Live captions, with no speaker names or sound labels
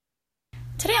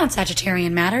Today on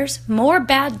Sagittarian Matters, more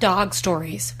bad dog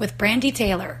stories with Brandy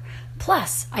Taylor.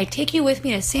 Plus, I take you with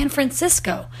me to San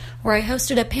Francisco, where I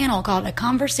hosted a panel called A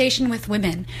Conversation with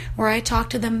Women, where I talked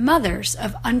to the mothers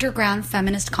of underground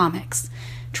feminist comics,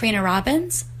 Trina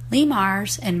Robbins, Lee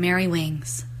Mars, and Mary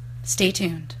Wings. Stay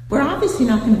tuned. We're obviously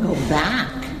not going to go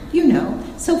back,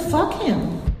 so fuck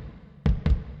him.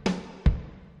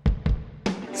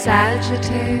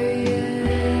 Sagittarian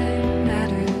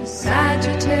Matters,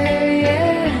 Sagittarian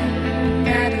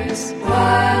Matters,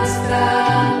 what's the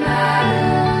matter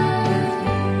with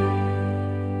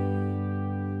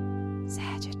you?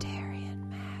 Sagittarian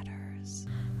Matters.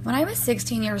 When I was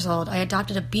 16 years old, I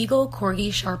adopted a Beagle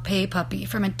Corgi Shar-Pei puppy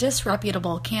from a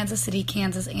disreputable Kansas City,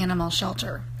 Kansas animal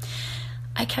shelter.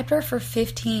 I kept her for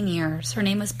 15 years. Her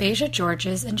name was Beja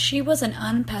Georges, and she was an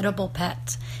unpettable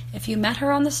pet. If you met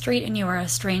her on the street and you were a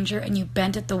stranger and you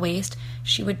bent at the waist,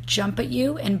 she would jump at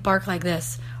you and bark like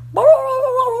this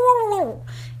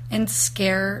and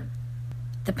scare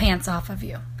the pants off of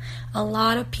you. A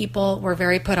lot of people were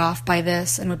very put off by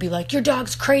this and would be like, your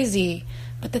dog's crazy.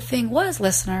 But the thing was,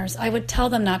 listeners, I would tell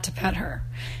them not to pet her.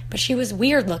 But she was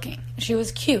weird looking. She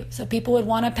was cute, so people would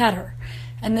want to pet her.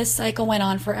 And this cycle went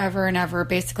on forever and ever,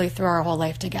 basically through our whole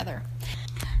life together.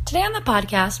 Today on the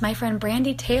podcast, my friend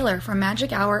Brandy Taylor from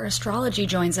Magic Hour Astrology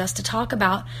joins us to talk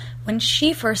about when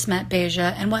she first met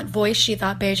Beja and what voice she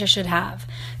thought Beja should have.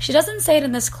 She doesn't say it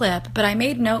in this clip, but I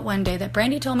made note one day that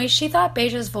Brandy told me she thought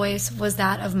Beja's voice was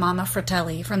that of Mama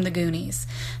Fratelli from the Goonies.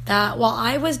 That while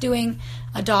I was doing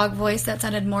a dog voice that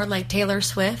sounded more like Taylor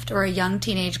Swift or a young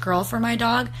teenage girl for my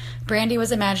dog, Brandy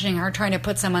was imagining her trying to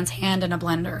put someone's hand in a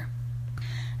blender.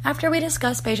 After we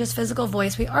discuss Beja's physical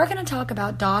voice, we are going to talk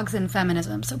about dogs and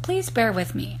feminism, so please bear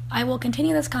with me. I will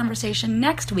continue this conversation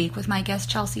next week with my guest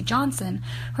Chelsea Johnson,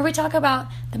 where we talk about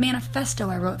the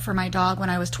manifesto I wrote for my dog when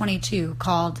I was 22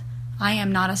 called I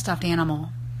Am Not a Stuffed Animal.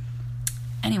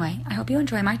 Anyway, I hope you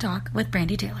enjoy my talk with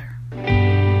Brandy Taylor.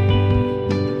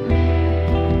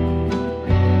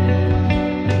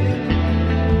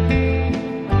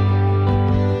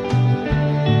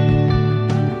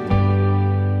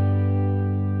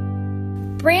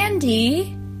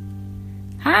 Brandy.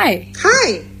 Hi.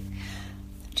 Hi.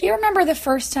 Do you remember the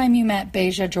first time you met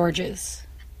Beja Georges?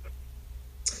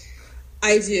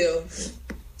 I do.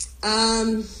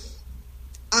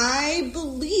 I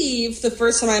believe the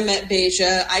first time I met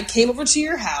Beja, I came over to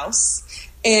your house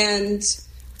and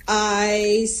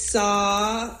I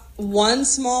saw one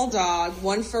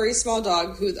furry small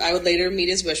dog who I would later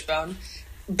meet as Wishbone,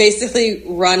 basically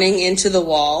running into the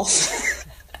wall.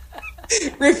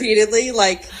 Repeatedly,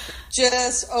 like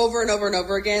just over and over and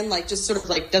over again, like just sort of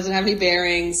like doesn't have any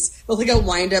bearings, looks like a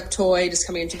wind-up toy just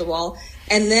coming into the wall.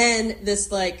 And then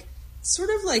this like sort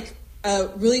of like a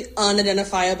really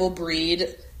unidentifiable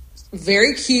breed,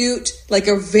 very cute, like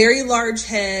a very large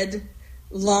head,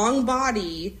 long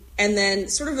body, and then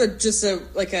sort of looks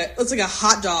like a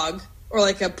hot dog or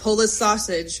like a Polish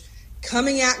sausage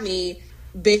coming at me,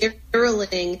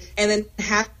 barreling, and then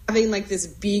having like this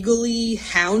beagly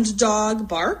hound dog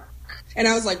bark. And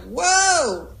I was like,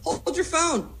 whoa, hold your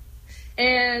phone.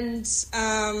 And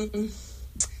the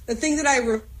thing that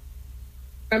I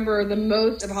remember the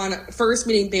most upon first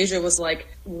meeting Beja was like,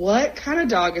 what kind of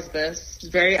dog is this? It's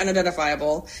very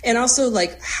unidentifiable. And also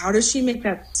like, how does she make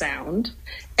that sound?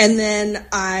 And then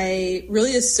I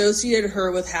really associated her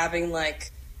with having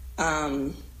like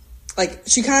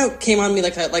she kind of came on me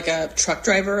like a truck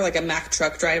driver, like a Mack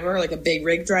truck driver, like a big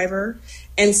rig driver.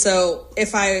 And so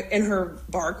and her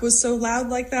bark was so loud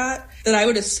like that I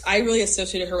really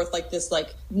associated her with like this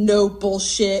like no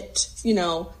bullshit,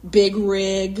 big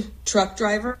rig truck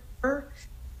driver.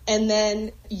 And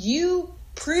then you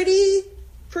pretty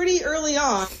early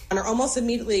on or almost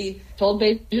immediately told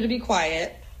Beja to be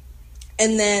quiet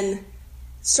and then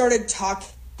started talking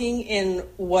in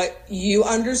what you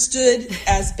understood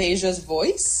as Beja's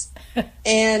voice.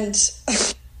 And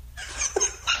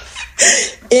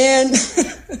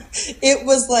it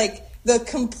was like the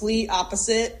complete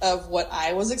opposite of what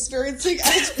I was experiencing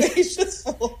as Beja's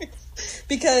voice.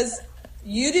 Because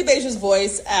you do Beja's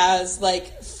voice as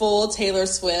like full Taylor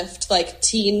Swift, like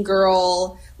teen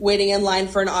girl, waiting in line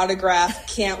for an autograph,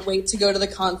 can't wait to go to the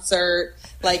concert,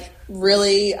 like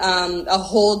really a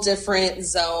whole different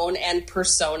zone and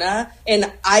persona.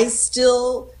 And I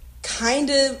still kind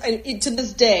of, and to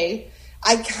this day,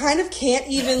 I kind of can't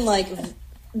even like,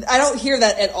 I don't hear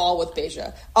that at all with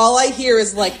Beja. All I hear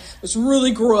is like this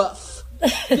really gruff,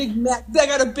 Big Mac, I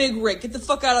got a big rig, get the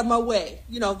fuck out of my way.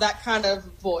 You know, that kind of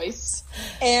voice.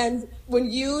 And when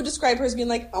you describe her as being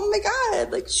like, oh my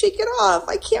God, like, shake it off.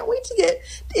 I can't wait to get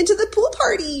into the pool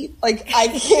party. Like, I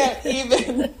can't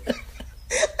even.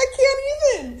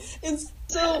 And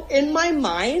so in my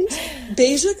mind,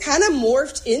 Beja kind of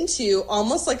morphed into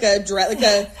almost like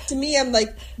to me, I'm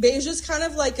like, Beja's kind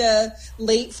of like a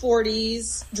late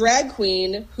 40s drag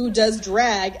queen who does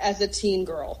drag as a teen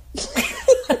girl.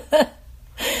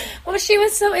 Well, she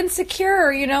was so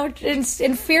insecure, you know,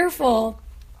 and fearful,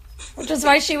 which is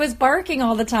why she was barking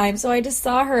all the time. So I just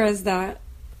saw her as that.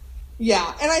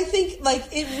 Yeah, and I think, like,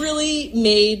 it really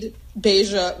made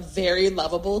Beja very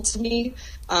lovable to me,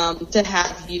 to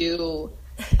have you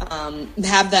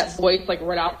have that voice, like,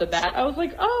 right off the bat. I was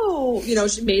like, oh, you know,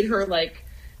 she made her, like,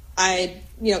 I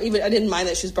didn't mind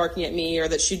that she was barking at me or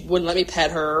that she wouldn't let me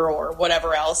pet her or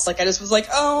whatever else. Like, I just was like,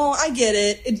 oh, I get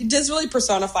it. It does really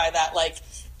personify that, like,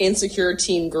 insecure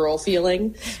teen girl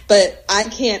feeling. But I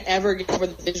can't ever get over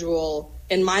the visual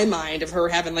in my mind of her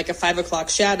having, like, a 5 o'clock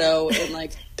shadow and,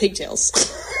 like, pigtails.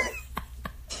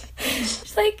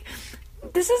 She's like,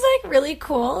 this is, like, really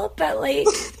cool, but, like,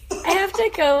 I have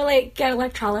to go, like, get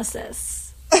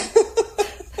electrolysis.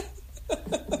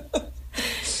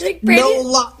 Like, no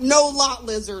lot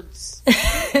lizards.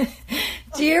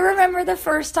 Do you remember the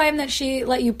first time that she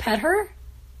let you pet her?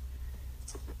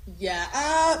 Yeah.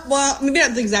 Well, maybe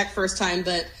not the exact first time,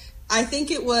 but I think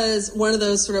it was one of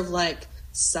those sort of like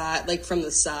from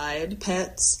the side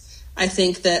pets. I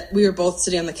think that we were both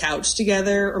sitting on the couch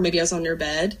together, or maybe I was on your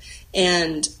bed,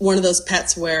 and one of those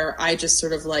pets where I just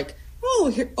sort of like,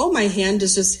 my hand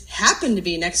just happened to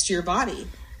be next to your body.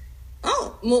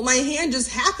 Oh, well, my hand just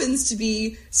happens to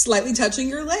be slightly touching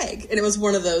your leg. And it was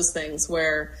one of those things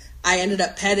where I ended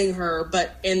up petting her,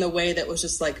 but in the way that was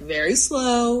just, like, very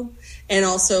slow. And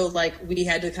also, like, we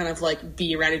had to kind of, like,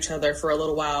 be around each other for a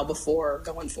little while before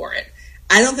going for it.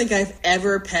 I don't think I've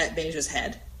ever pet Beja's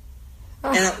head.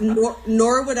 Oh. And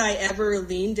nor would I ever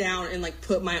lean down and, like,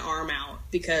 put my arm out,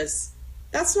 because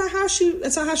that's not how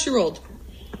she rolled.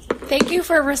 Thank you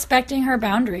for respecting her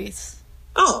boundaries.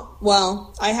 Oh,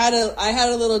 well, I had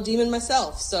a little demon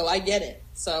myself, so I get it.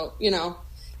 So, you know,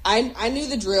 I knew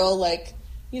the drill, like,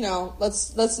 you know,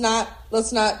 let's not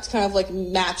kind of like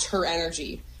match her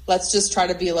energy. Let's just try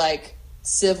to be like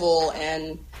civil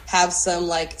and have some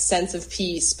like sense of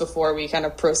peace before we kind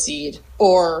of proceed.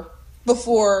 Or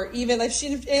before even like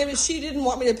if she didn't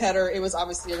want me to pet her, it was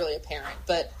obviously really apparent.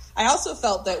 But I also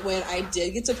felt that when I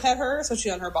did get to pet her,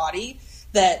 especially on her body,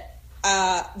 that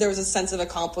there was a sense of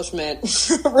accomplishment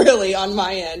really on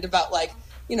my end about like,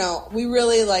 you know, we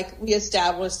really like, we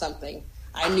established something.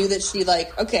 I knew that she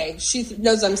like, okay, she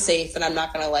knows I'm safe and I'm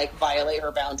not going to like violate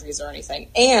her boundaries or anything.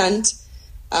 And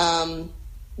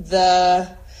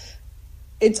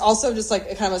it's also just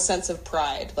like a kind of a sense of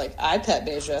pride. Like I pet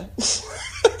Beja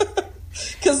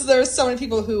because there's so many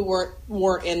people who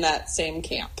weren't in that same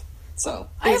camp. So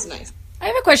it was nice. I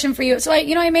have a question for you. So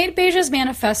I made Beja's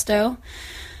manifesto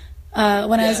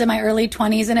when I was in my early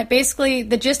 20s, and it basically,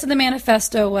 the gist of the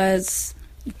manifesto was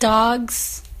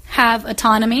dogs have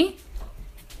autonomy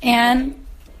and,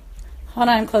 hold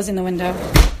on, I'm closing the window,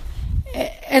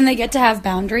 and they get to have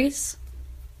boundaries.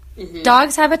 Mm-hmm.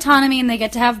 Dogs have autonomy and they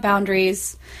get to have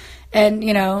boundaries, and,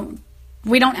 you know,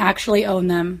 we don't actually own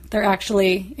them. They're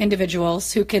actually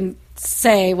individuals who can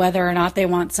say whether or not they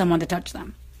want someone to touch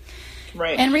them.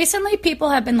 Right. And recently people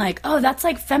have been like, oh, that's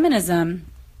like feminism.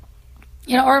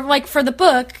 You know, or like for the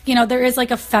book, you know, there is like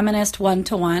a feminist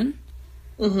one-to-one.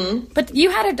 Mm-hmm. But you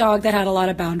had a dog that had a lot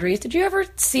of boundaries. Did you ever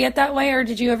see it that way? Or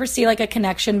did you ever see like a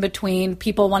connection between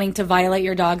people wanting to violate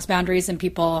your dog's boundaries and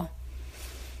people,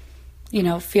 you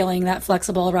know, feeling that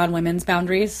flexible around women's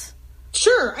boundaries?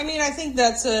 Sure. I mean, I think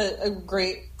that's a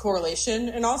great correlation.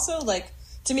 And also, like,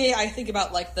 to me, I think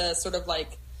about like the sort of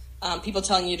like people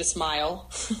telling you to smile,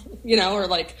 you know, or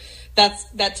like,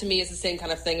 that to me is the same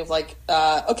kind of thing of like,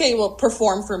 okay, well,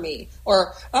 perform for me,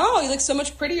 or, oh, you look so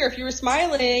much prettier if you were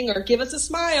smiling, or give us a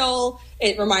smile.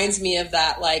 It reminds me of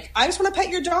that, like, I just want to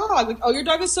pet your dog. Like, oh, your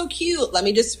dog is so cute. Let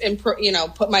me just,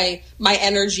 put my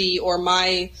energy or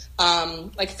my,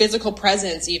 like physical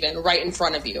presence even right in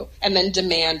front of you and then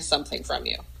demand something from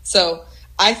you. So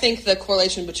I think the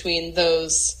correlation between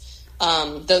those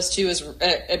two is,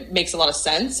 it makes a lot of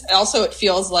sense. Also, it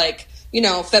feels like, you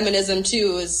know, feminism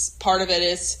too is part of it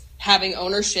is having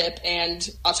ownership and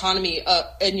autonomy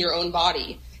in your own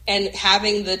body, and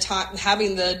having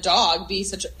the dog be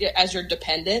such as your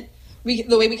dependent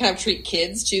the way we kind of treat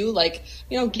kids too, like,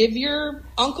 you know, give your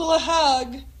uncle a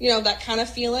hug, you know, that kind of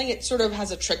feeling. It sort of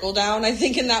has a trickle down, I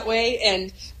think, in that way.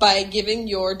 And by giving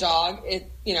your dog,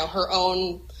 her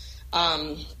own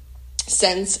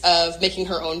sense of making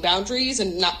her own boundaries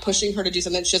and not pushing her to do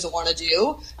something she doesn't want to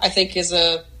do, I think is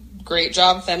a great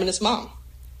job, feminist mom.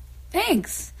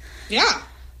 Thanks. Yeah.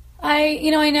 I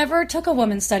never took a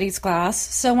women's studies class,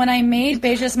 so when I made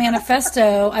Beija's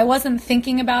manifesto, I wasn't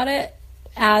thinking about it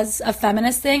as a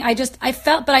feminist thing. I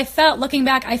felt, looking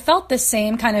back, I felt the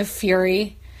same kind of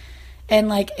fury and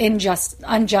like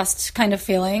unjust kind of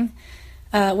feeling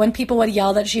when people would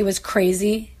yell that she was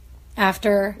crazy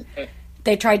after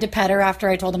they tried to pet her after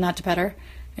I told them not to pet her,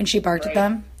 and she barked at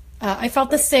them. I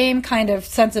felt the same kind of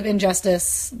sense of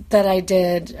injustice that I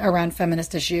did around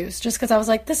feminist issues, just because I was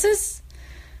like,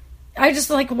 I just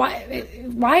like,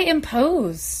 why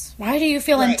impose? Why do you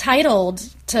feel entitled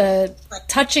to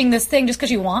touching this thing just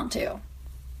because you want to?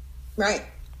 Right.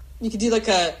 You could do like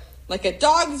a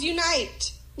dogs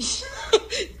unite.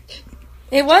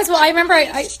 It was, well, I remember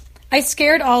I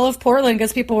scared all of Portland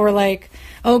because people were like,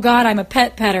 oh God, I'm a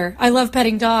pet petter. I love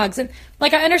petting dogs. And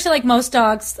like, I understand like most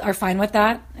dogs are fine with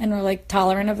that and are like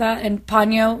tolerant of that. And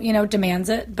Ponyo, demands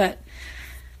it, but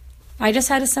I just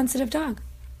had a sensitive dog.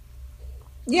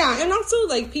 Yeah. And also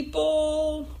like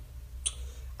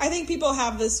I think people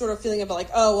have this sort of feeling of like,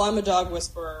 oh, well, I'm a dog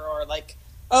whisperer, or like,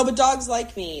 oh, but dogs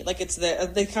like me. Like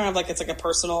they kind of like, it's like a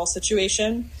personal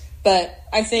situation. But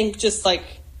I think just like,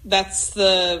 that's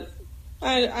I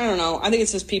don't know. I think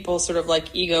it's just people sort of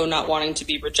like ego not wanting to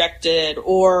be rejected,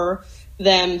 or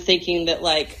them thinking that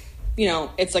like,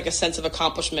 it's like a sense of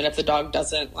accomplishment if the dog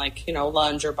doesn't like,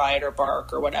 lunge or bite or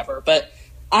bark or whatever. But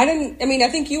I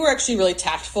think you were actually really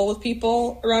tactful with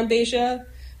people around Beija.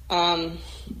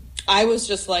 I was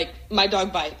just like, my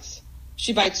dog bites.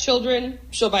 She bites children.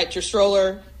 She'll bite your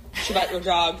stroller. She'll bite your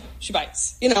dog. She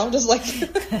bites. Just like,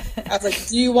 I was like,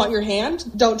 do you want your hand?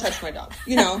 Don't touch my dog.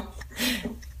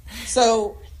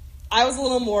 So I was a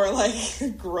little more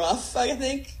like gruff, I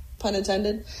think, pun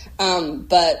intended.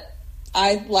 But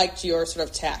I liked your sort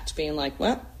of tact, being like,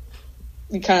 well,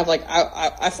 you kind of like,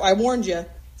 I warned you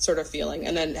sort of feeling,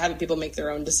 and then having people make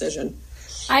their own decision.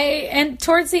 And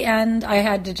towards the end, I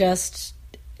had to just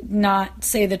not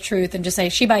say the truth and just say,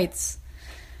 she bites.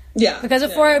 Yeah. Because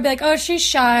before I would be like, oh, she's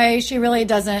shy. She really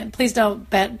doesn't. Please don't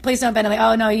bet. I'm like,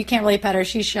 oh, no, you can't really pet her.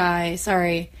 She's shy.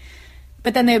 Sorry.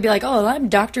 But then they would be like, oh, I'm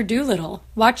Dr. Doolittle.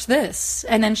 Watch this.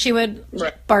 And then she would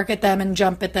bark at them and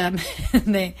jump at them.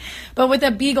 But with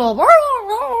a beagle.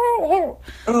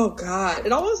 Oh, God.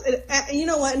 It almost, you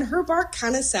know what? And her bark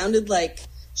kind of sounded like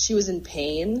she was in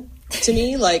pain to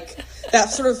me. Like that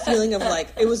sort of feeling of like,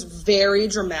 it was very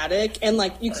dramatic. And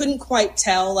like, you couldn't quite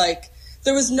tell, like,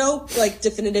 there was no like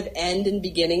definitive end and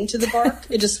beginning to the bark.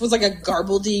 It just was like a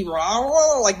garbledy,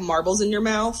 like marbles in your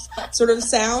mouth sort of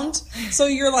sound. So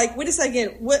you're like, wait a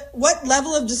second, what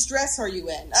level of distress are you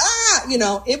in?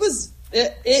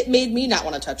 It made me not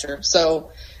want to touch her.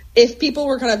 So if people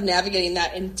were kind of navigating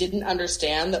that and didn't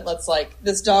understand that, let's like,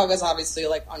 this dog is obviously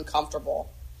like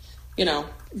uncomfortable,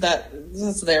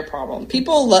 that's their problem.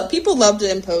 People love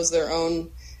to impose their own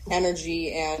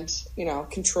energy and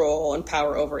control and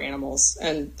power over animals,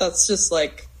 and that's just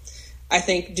like, I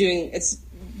think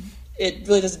it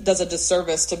really does a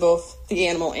disservice to both the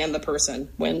animal and the person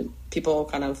when people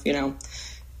kind of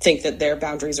think that their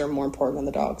boundaries are more important than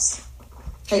the dog's.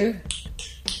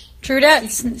 True that.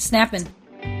 Snapping.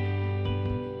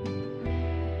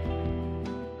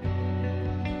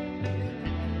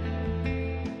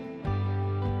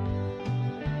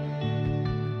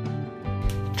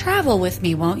 Travel with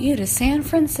me, won't you, to San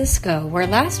Francisco, where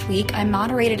last week I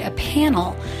moderated a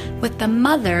panel with the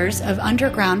mothers of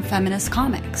underground feminist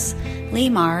comics, Lee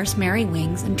Mars, Mary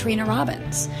Wings, and Trina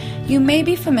Robbins. You may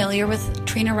be familiar with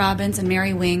Trina Robbins and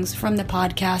Mary Wings from the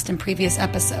podcast and previous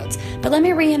episodes, but let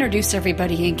me reintroduce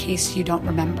everybody in case you don't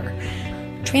remember.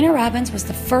 Trina Robbins was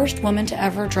the first woman to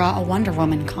ever draw a Wonder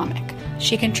Woman comic.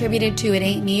 She contributed to It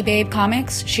Ain't Me Babe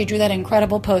comics. She drew that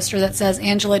incredible poster that says,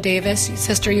 Angela Davis,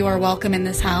 sister, you are welcome in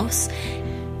this house.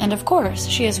 And of course,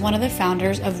 she is one of the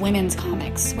founders of women's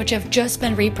comics, which have just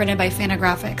been reprinted by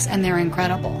Fantagraphics, and they're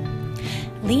incredible.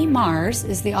 Lee Mars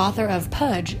is the author of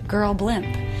Pudge, Girl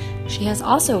Blimp. She has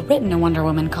also written a Wonder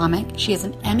Woman comic. She is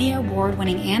an Emmy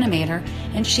Award-winning animator,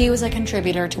 and she was a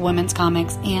contributor to women's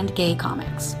comics and gay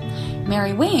comics.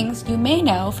 Mary Wings, you may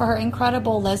know for her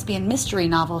incredible lesbian mystery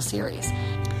novel series.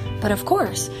 But of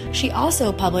course, she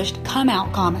also published Come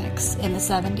Out comics in the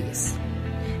 70s.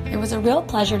 It was a real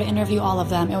pleasure to interview all of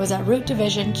them. It was at Root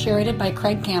Division, curated by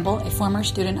Craig Campbell, a former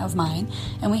student of mine,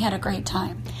 and we had a great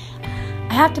time.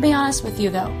 I have to be honest with you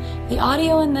though, the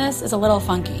audio in this is a little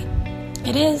funky.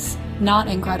 It is not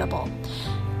incredible.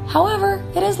 However,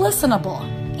 it is listenable,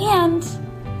 and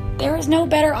there is no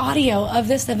better audio of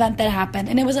this event that happened,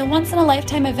 and it was a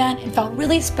once-in-a-lifetime event. It felt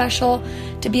really special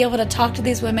to be able to talk to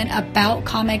these women about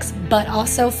comics, but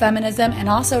also feminism, and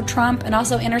also Trump, and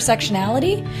also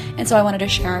intersectionality, and so I wanted to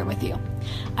share it with you.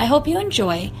 I hope you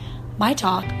enjoy my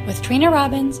talk with Trina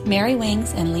Robbins, Mary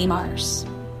Wings, and Lee Mars.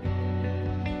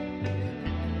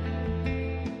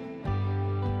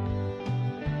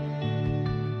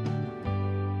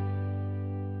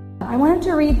 I wanted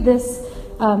to read this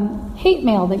hate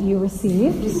mail that you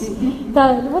received.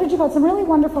 What did you call it? Some really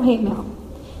wonderful hate mail.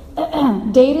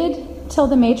 Dated till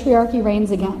the matriarchy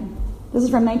reigns again. This is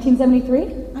from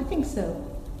 1973? I think so.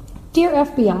 Dear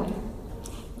FBI,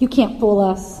 you can't fool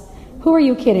us. Who are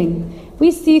you kidding? We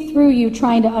see through you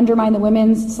trying to undermine the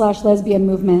women's/lesbian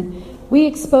movement. We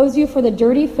expose you for the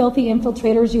dirty, filthy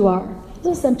infiltrators you are.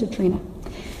 This is sent to Trina.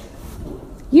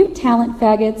 You talent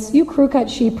faggots, you crew-cut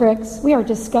she-pricks, we are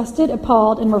disgusted,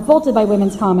 appalled, and revolted by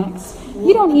women's comics.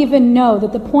 You don't even know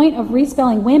that the point of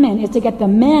respelling women is to get the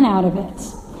men out of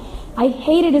it. I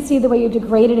hated to see the way you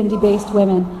degraded and debased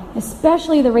women,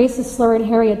 especially the racist slurred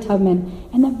Harriet Tubman,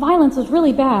 and the violence was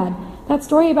really bad. That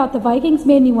story about the Vikings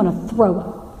made me want to throw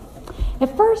up.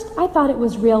 At first, I thought it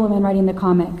was real women writing the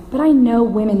comic, but I know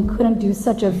women couldn't do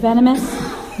such a venomous,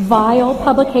 vile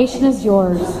publication as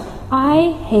yours.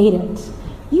 I hate it.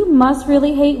 You must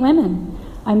really hate women.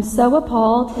 I'm so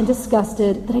appalled and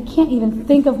disgusted that I can't even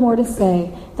think of more to say,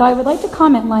 though I would like to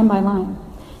comment line by line.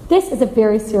 This is a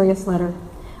very serious letter.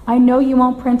 I know you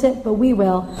won't print it, but we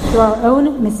will, through our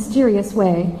own mysterious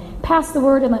way. Pass the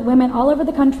word and let women all over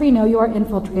the country know you are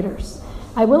infiltrators.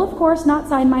 I will, of course, not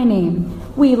sign my name.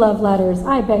 We love letters.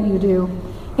 I bet you do.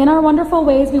 In our wonderful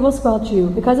ways, we will squelch you.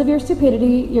 Because of your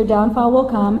stupidity, your downfall will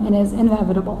come and is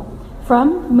inevitable.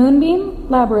 From Moonbeam,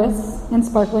 Labrys, and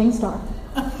Sparkling Star.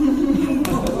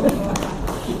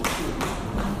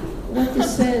 What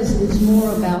this says is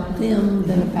more about them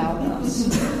than about us.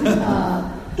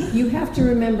 You have to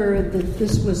remember that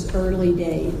this was early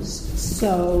days,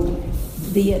 so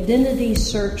the identity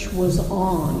search was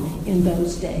on in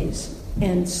those days.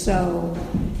 And so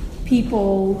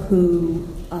people who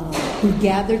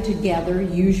gathered together,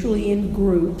 usually in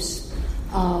groups,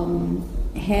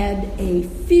 had a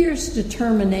fierce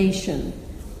determination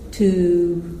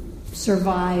to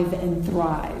survive and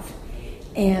thrive.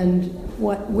 And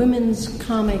what women's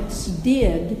comics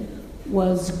did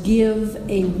was give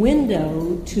a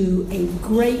window to a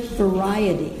great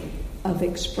variety of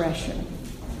expression.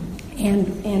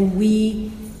 And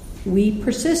we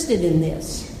persisted in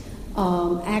this.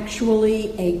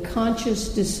 Actually, a conscious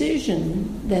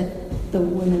decision that the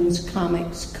Women's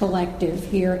Comics Collective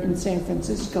here in San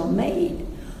Francisco made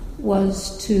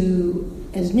was to,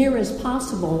 as near as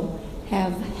possible,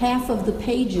 have half of the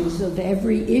pages of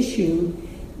every issue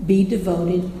be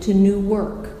devoted to new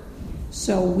work.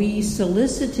 So we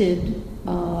solicited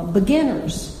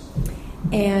beginners,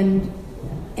 and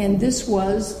this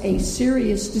was a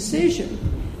serious decision,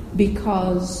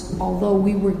 because although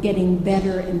we were getting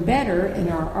better and better in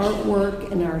our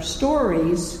artwork and our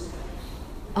stories,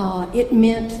 it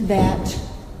meant that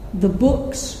the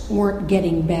books weren't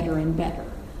getting better and better.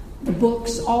 The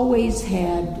books always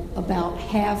had about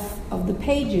half of the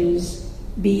pages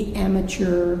be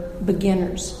amateur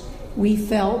beginners. We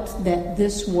felt that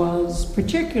this was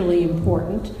particularly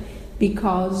important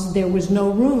because there was no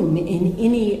room in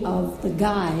any of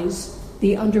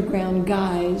the underground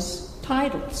guys'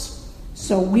 titles.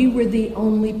 So we were the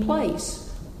only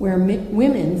place where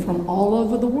women from all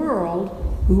over the world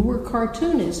who were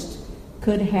cartoonists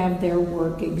could have their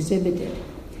work exhibited.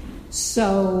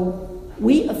 So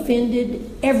we offended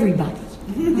everybody.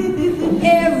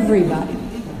 Everybody.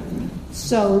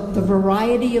 So the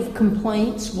variety of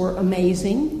complaints were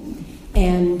amazing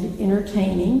and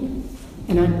entertaining,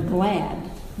 and I'm glad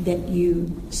that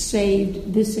you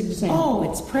saved this example. Oh,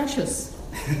 it's precious.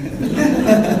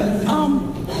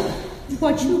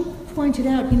 What you pointed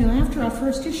out, after our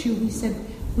first issue, we said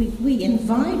we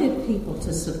invited people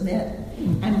to submit,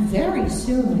 and very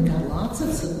soon we got lots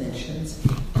of submissions.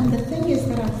 And the thing is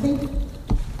that I think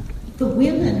the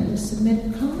women who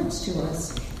submitted comics to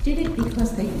us did it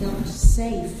because they felt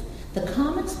safe. The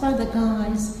comics by the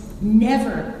guys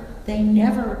never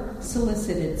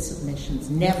solicited submissions.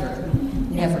 Never.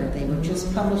 They were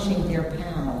just publishing their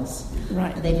pals.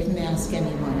 Right. They didn't ask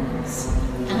anyone else.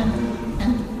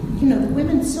 And the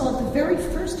women saw the very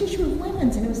first issue of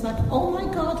Women's, and it was like, oh my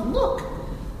God, look,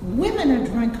 women are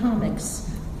drawing comics.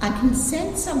 I can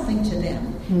send something to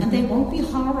them, and they won't be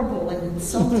horrible and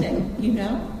insulting,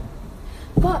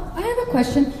 Well, I have a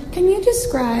question. Can you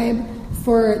describe,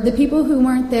 for the people who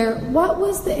weren't there, what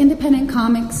was the independent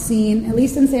comics scene, at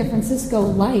least in San Francisco,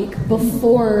 like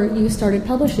before you started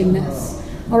publishing this,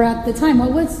 or at the time?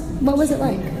 What was it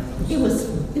like? It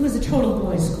was a total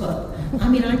boys' club. I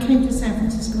mean, I came to San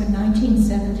Francisco in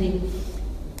 1970.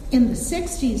 In the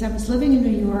 60s, I was living in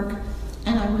New York,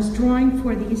 and I was drawing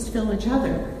for the East Village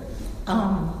Other,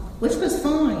 which was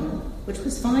fine.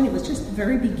 It was just the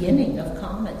very beginning of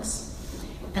comics.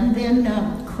 And then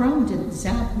Crumb did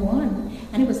Zap 1,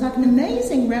 and it was like an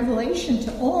amazing revelation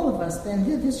to all of us then.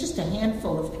 There's just a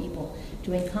handful of people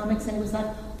doing comics, and it was like,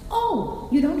 oh,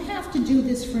 you don't have to do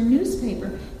this for a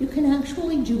newspaper. You can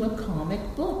actually do a comic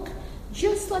book,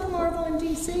 just like Marvel and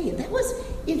DC.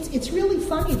 It's really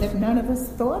funny that none of us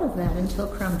thought of that until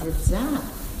Crumb did Zap.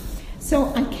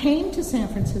 So I came to San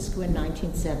Francisco in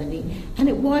 1970, and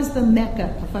it was the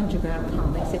mecca of underground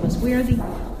comics. It was where the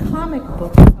comic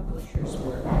book publishers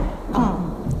were.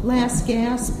 Last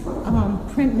Gasp,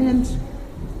 Print Mint,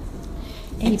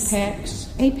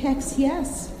 Apex,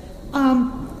 yes.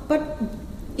 But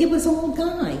it was all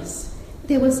guys.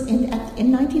 There was, in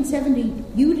 1970,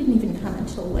 you didn't even come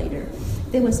until later.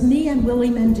 There was me and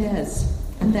Willie Mendez,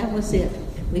 and that was it.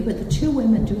 We were the two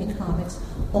women doing comics.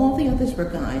 All the others were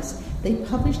guys. They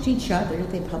published each other.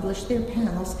 They published their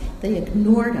panels. They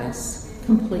ignored us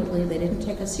completely. They didn't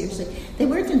take us seriously. They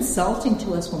weren't insulting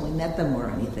to us when we met them or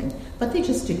anything, but they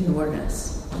just ignored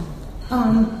us.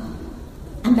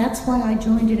 And that's why I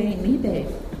joined It Ain't Me, Babe.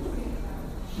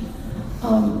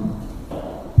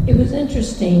 It was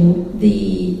interesting.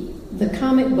 The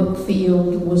comic book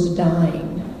field was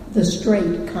dying. The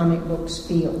straight comic books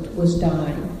field was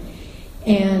dying.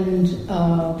 And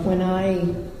when I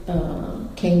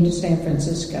came to San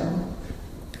Francisco,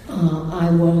 I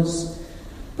was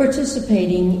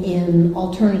participating in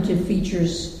Alternative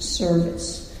Features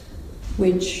Service,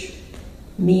 which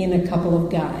me and a couple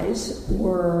of guys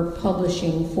were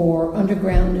publishing for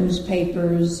underground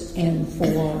newspapers and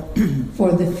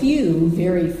for the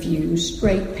very few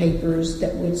straight papers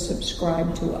that would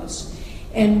subscribe to us.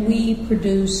 And we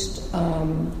produced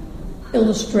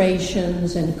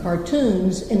illustrations and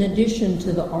cartoons in addition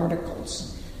to the articles.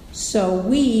 So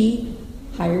we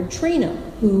hired Trina,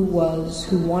 who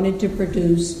wanted to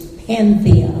produce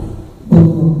Panthea,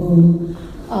 boom, boom,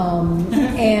 boom.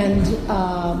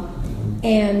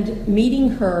 And meeting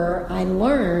her, I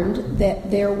learned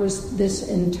that there was this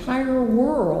entire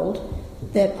world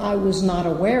that I was not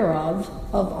aware of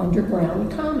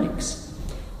underground comics.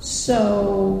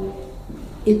 So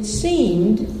it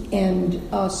seemed, and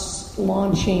us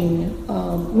launching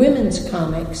women's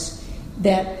comics,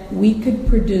 that we could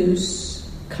produce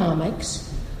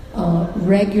comics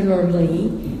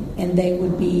regularly, and they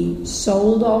would be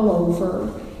sold all over,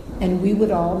 and we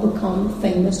would all become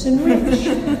famous and rich.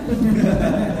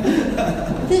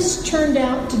 This turned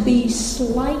out to be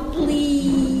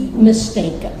slightly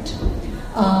mistaken,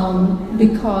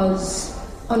 because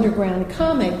underground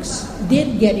comics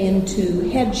did get into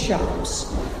head shops,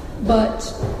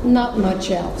 but not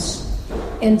much else.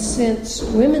 And since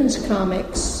women's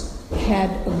comics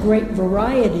had a great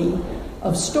variety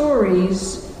of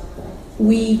stories,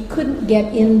 we couldn't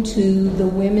get into the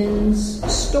women's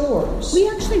stores. We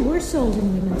actually were sold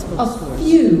in women's bookstores.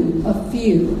 A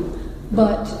few.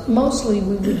 But mostly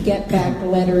we would get back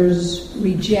letters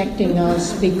rejecting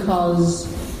us because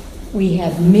we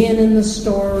had men in the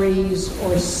stories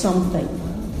or something.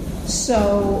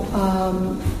 So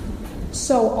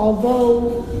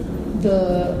although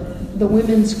the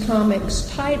women's comics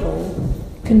title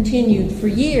continued for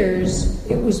years,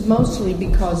 it was mostly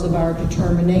because of our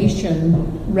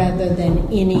determination rather than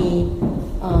any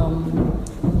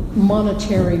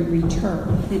monetary return.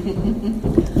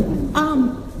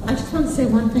 I just want to say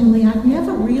one thing, Lee. I've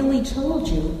never really told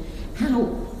you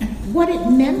what it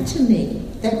meant to me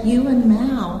that you and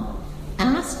Mal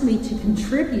asked me to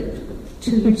contribute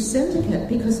to your syndicate,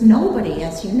 because nobody,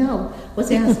 as you know,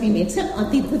 was asking me, except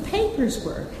the papers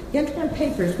were. The underground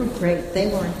papers were great. They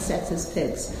weren't sexist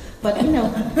pigs. But,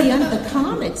 the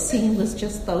comic scene was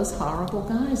just those horrible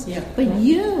guys. Yeah. But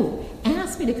you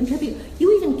asked me to contribute.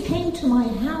 You even came to my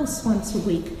house once a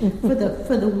week for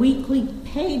the weekly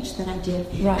page that I did.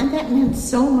 Right. And that meant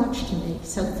so much to me.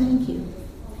 So thank you.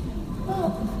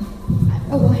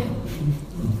 Go ahead.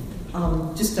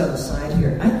 Just on the side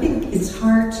here, I think it's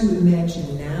hard to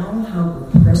imagine now how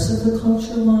repressive the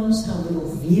culture was, how little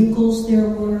vehicles there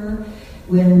were.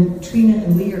 When Trina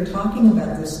and Lee are talking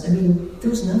about this, I mean, there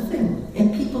was nothing.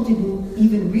 And people didn't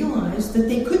even realize that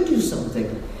they could do something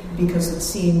because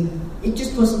it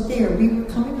just wasn't there. We were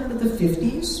coming out of the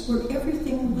 50s where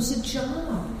everything was a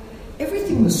job.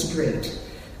 Everything was straight.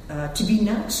 to be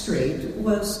not straight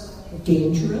was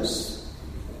dangerous.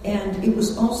 And it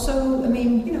was also,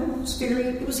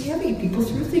 it was heavy. People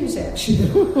threw things at you.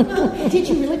 Did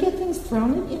you really get things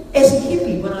thrown at you? As a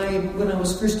hippie, when I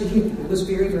was first a hippie, it was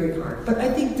very, very hard. But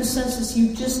I think the census,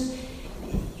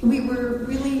 we were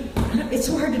really, it's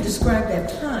so hard to describe that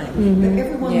time, but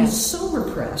everyone was so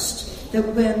repressed that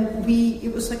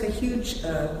it was like a huge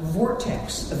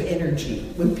vortex of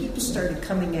energy. When people started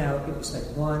coming out, it was like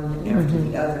one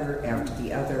after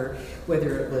the other,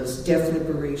 whether it was deaf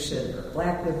liberation or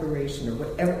black liberation or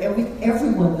whatever.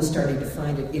 Everyone was starting to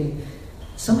find it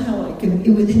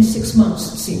within 6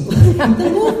 months, it seemed like.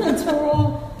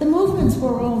 The movements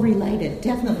were all related,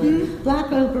 definitely. Black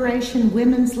liberation,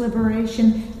 women's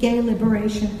liberation, gay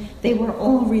liberation, they were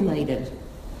all related.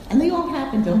 And they all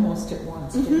happened almost at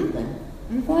once, didn't they?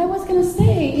 Well, I was going to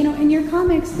say, in your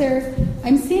comics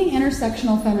I'm seeing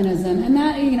intersectional feminism, and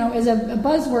that, is a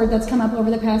buzzword that's come up over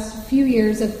the past few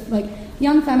years of, like,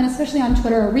 young feminists, especially on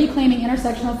Twitter, are reclaiming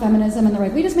intersectional feminism, and they're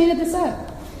like, we just made this up.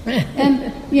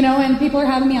 And, and people are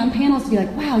having me on panels to be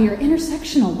like, wow, you're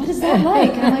intersectional. What is that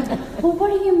like? And I'm like, well, what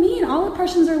do you mean? All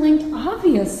oppressions are linked,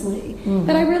 obviously.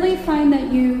 But I really find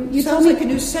that you sounds told me like a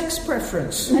new sex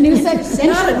preference. A new sex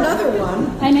Not another one.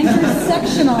 An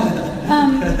intersectional.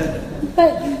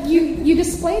 But you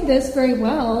displayed this very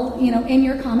well, in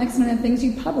your comics and in the things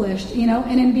you published,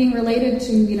 and in being related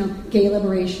to, gay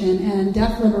liberation and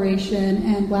deaf liberation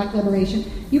and black liberation.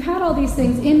 You had all these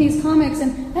things in these comics,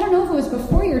 and I don't know if it was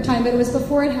before your time, but it was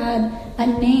before it had a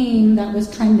name that was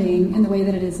trending in the way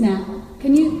that it is now.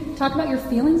 Can you talk about your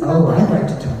feelings about that? I'd like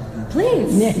to talk about that.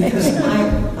 Please. Because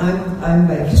I'm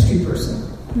a history person.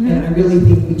 And I really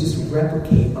think we just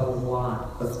replicate a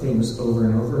lot of things over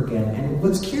and over again. And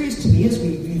what's curious to me is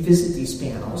we revisit these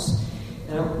panels,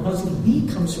 and honestly,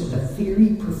 Lee comes from the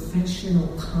very professional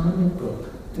comic book,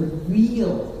 the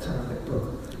real comic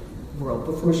book world,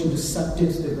 before she was sucked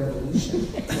into the revolution.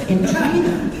 And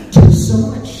Trina took so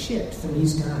much shit from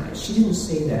these guys. She didn't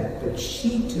say that, but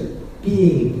she took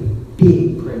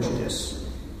big prejudice.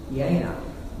 Yeah.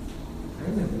 I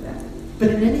remember that. But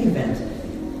in any event,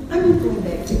 I'm going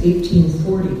back to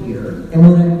 1840 here, and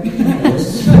what I'm reading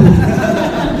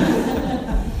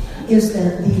is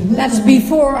that the women... That's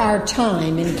before our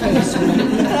time, in case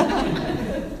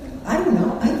I don't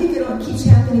know. I think it all keeps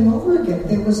happening over again.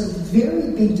 There was a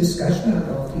very big discussion, I don't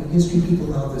know if you history people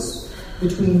know this,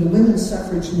 between the women's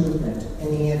suffrage movement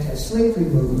and the anti-slavery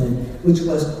movement, which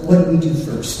was, what do we do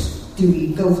first? Do we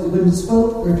go for the women's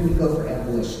vote, or do we go for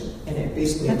abolition? And it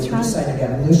basically decided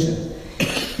abolition.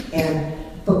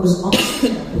 But was also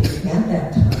happening at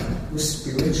that time was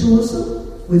spiritualism,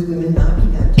 with women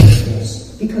knocking on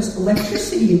tables, because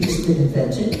electricity had just been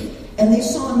invented, and they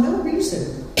saw no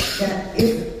reason that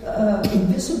if an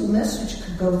invisible message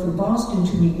could go from Boston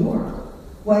to New York,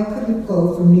 why couldn't it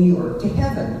go from New York to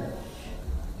heaven?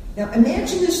 Now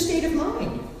imagine this state of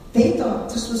mind. They thought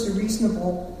this was a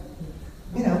reasonable,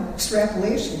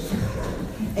 extrapolation.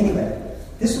 Anyway.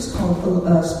 This was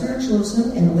called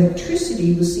spiritualism, and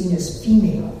electricity was seen as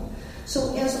female.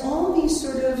 So as all these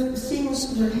sort of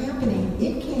things were happening,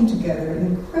 it came together an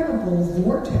incredible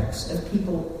vortex of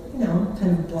people,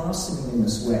 kind of blossoming in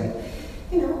this way.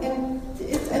 And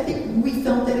I think we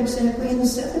felt that exactly in the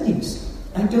 70s.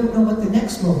 I don't know what the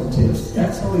next moment is.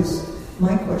 That's always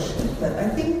my question. But I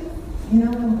think,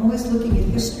 I'm always looking at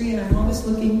history, and I'm always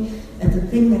looking at the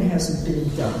thing that hasn't been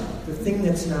done, the thing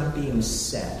that's not being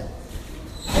said.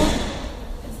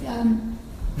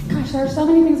 Gosh, there are so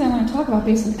many things I want to talk about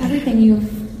based on everything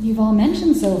you've all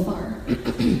mentioned so far.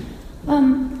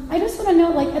 I just want to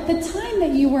know, at the time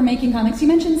that you were making comics, you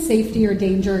mentioned safety or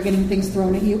danger, getting things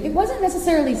thrown at you. It wasn't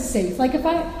necessarily safe.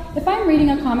 If I'm reading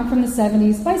a comic from the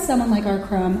 70s by someone like R.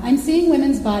 Crumb, I'm seeing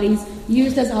women's bodies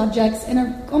used as objects in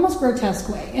an almost grotesque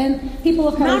way, and people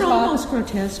of color. Not almost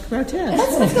grotesque. Let's go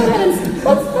ahead and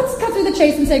let's cut through the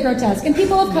chase and say grotesque. And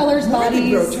people of color's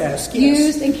bodies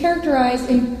used and characterized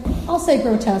in, I'll say,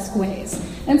 grotesque ways.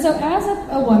 And so as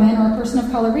a woman or a person of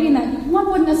color reading that, one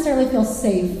wouldn't necessarily feel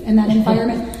safe in that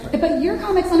environment. But your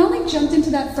comics not only jumped into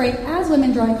that fray as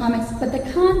women drawing comics, but the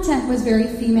content was very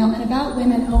female and about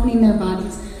women owning their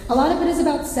bodies. A lot of it is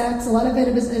about sex. A lot of it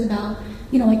is about,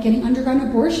 getting underground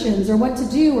abortions or what to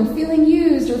do or feeling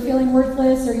used or feeling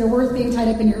worthless or your worth being tied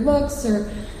up in your looks or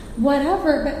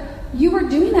whatever. But you were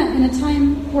doing that in a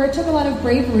time where it took a lot of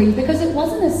bravery because it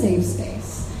wasn't a safe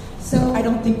space. So I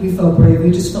don't think we felt brave.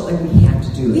 We just felt like we had to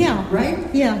do it. Yeah.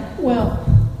 Right? Yeah. Well,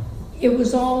 it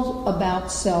was all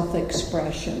about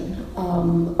self-expression.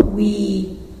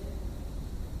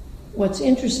 What's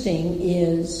interesting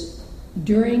is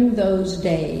during those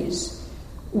days,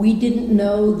 we didn't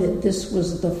know that this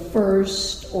was the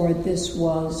first or this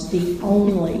was the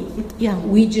only. Yeah.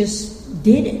 We just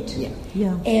did it.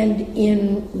 Yeah. And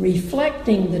in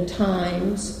reflecting the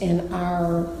times and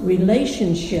our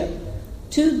relationship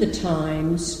to the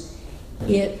times,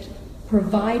 it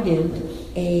provided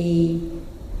a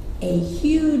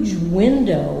huge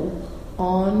window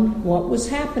on what was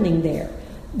happening there.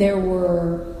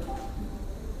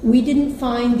 We didn't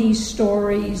find these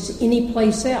stories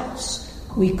anyplace else.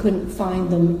 We couldn't find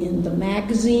them in the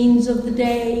magazines of the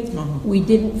day. We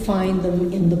didn't find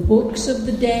them in the books of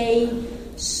the day.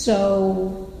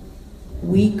 So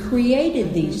we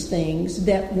created these things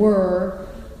that were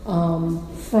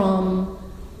from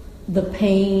the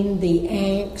pain, the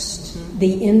angst,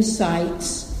 the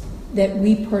insights that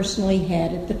we personally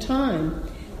had at the time.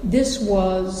 It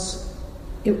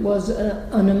was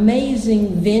an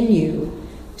amazing venue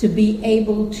to be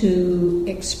able to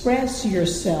express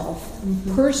yourself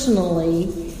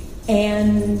personally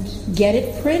and get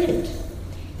it printed,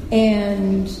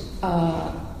 and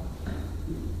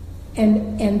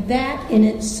that in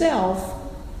itself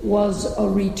was a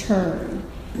return.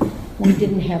 We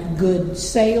didn't have good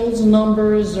sales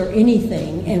numbers or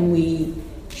anything, and we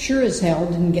sure as hell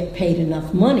didn't get paid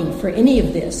enough money for any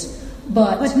of this.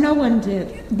 But no one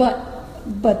did.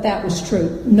 But that was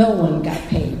true. No one got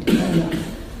paid enough.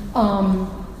 And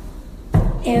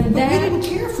But that we didn't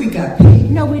care if we got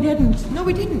paid. No, we didn't. No,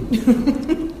 we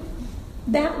didn't.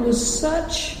 that was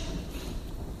such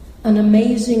an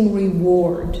amazing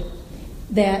reward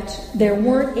that there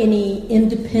weren't any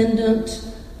independent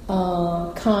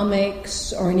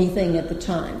comics or anything at the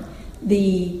time.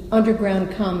 The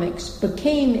underground comics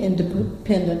became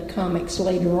independent comics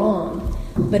later on,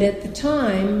 but at the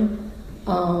time,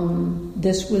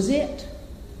 this was it.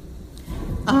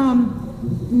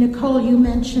 Nicole, you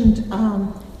mentioned,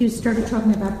 you started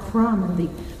talking about Crumb and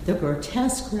the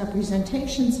grotesque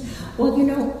representations. Well,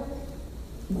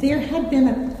 there had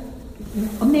been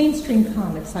a mainstream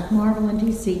comics like Marvel and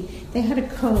DC. They had a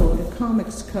code, a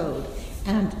comics code,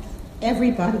 and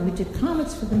everybody who did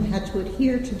comics for them had to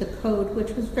adhere to the code,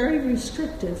 which was very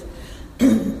restrictive.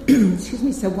 Excuse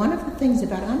me. So one of the things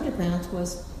about Undergrounds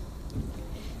was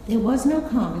there was no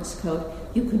comics code.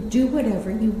 You could do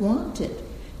whatever you wanted.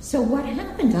 So what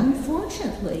happened,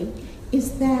 unfortunately,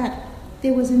 is that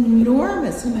there was an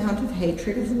enormous amount of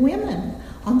hatred of women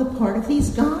on the part of these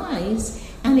guys,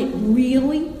 and it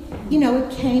really,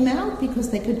 it came out because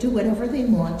they could do whatever they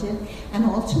wanted, and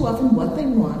all too often what they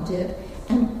wanted.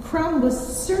 And Crumb was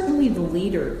certainly the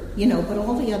leader, but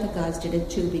all the other guys did it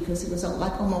too, because it was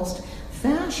like almost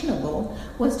fashionable,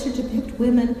 was to depict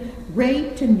women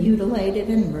raped and mutilated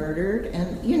and murdered,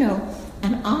 and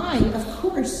and I, of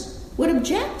course, would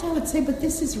object. I would say, but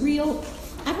this is real.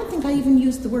 I don't think I even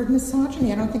used the word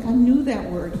misogyny. I don't think I knew that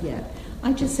word yet.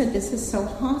 I just said this is so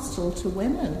hostile to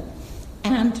women.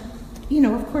 And,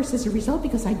 of course, as a result,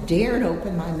 because I dared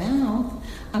open my mouth,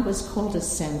 I was called a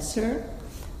censor.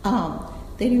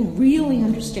 They didn't really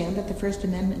understand that the First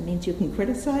Amendment means you can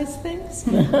criticize things.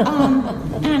 And,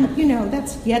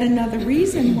 that's yet another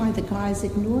reason why the guys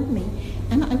ignored me.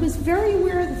 And I was very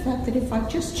aware of the fact that if I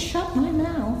just shut my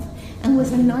mouth and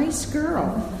was a nice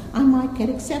girl, I might get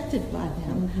accepted by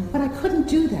them. But I couldn't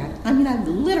do that. I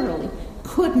literally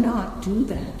could not do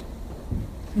that.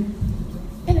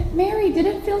 And Mary, did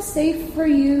it feel safe for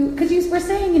you? Because you were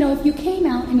saying, if you came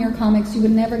out in your comics, you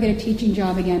would never get a teaching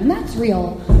job again. And that's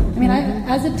real.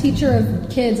 As a teacher of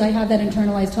kids, I have that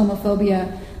internalized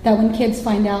homophobia that when kids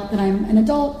find out that I'm an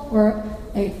adult or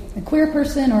a queer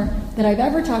person or that I've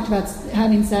ever talked about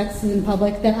having sex in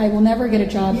public, that I will never get a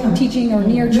job teaching or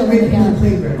near children again.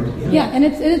 And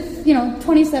it's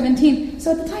 2017.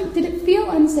 So at the time, did it feel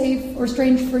unsafe or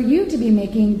strange for you to be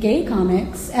making gay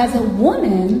comics as a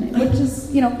woman, which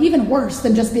is even worse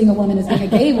than just being a woman as being a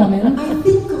gay woman? I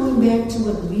think going back to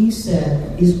what Lee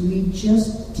said is we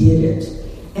just did it.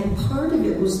 And part of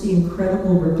it was the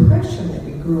incredible repression that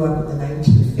we grew up in the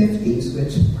 1950s,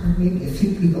 which maybe a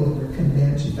few people were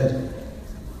convention, but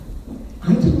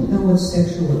I didn't know what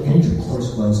sexual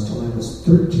intercourse was till I was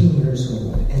 13 years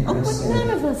old. And But none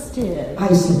of us did.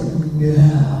 I said,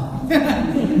 no,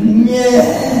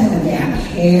 that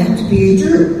can't be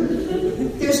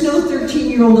true. There's no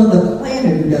 13-year-old on the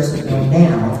planet who doesn't know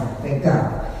now, thank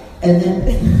God. And then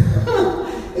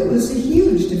it was a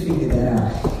huge to figure that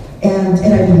out. And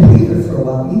I didn't believe it for a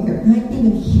while either. And I didn't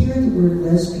even hear the word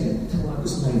lesbian until I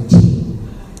was 19.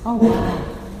 Oh, wow.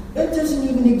 That doesn't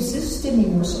even exist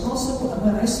anymore. So also,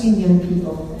 when I see young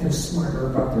people, they're smarter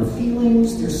about their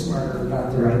feelings, they're smarter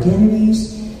about their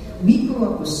identities. We grew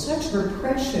up with such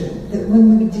repression that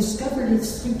when we discovered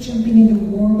it's like jumping into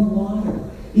warm water.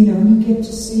 You get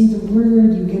to say the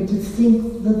word, you get to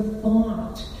think the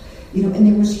thought. And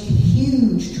there was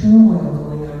huge turmoil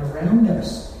going on around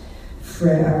us.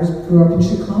 Grew up in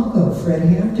Chicago. Fred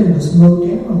Hampton was mowed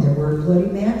down. There were bloody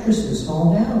mattresses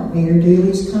hauled out. Mayor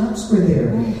Daley's cops were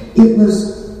there. It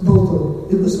was local.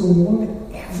 It was the war.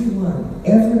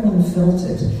 Everyone felt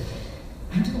it.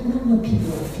 I don't know what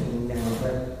people are feeling now,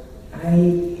 but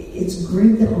it's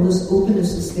great that all this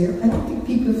openness is there. I don't think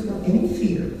people feel any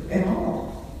fear at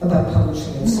all about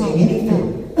publishing and saying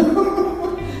anything.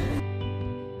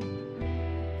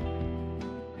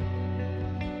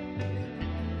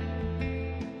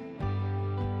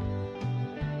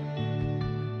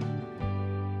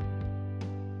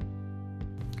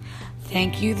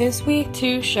 Thank you this week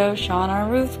to Shoshana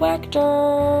Ruth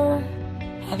Wechter.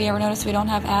 Have you ever noticed we don't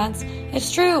have ads?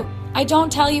 It's true. I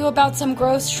don't tell you about some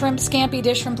gross shrimp scampi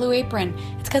dish from Blue Apron.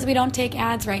 It's because we don't take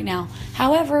ads right now.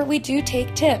 However, we do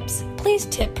take tips. Please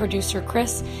tip producer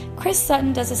Chris. Chris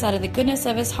Sutton does this out of the goodness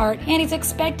of his heart, and he's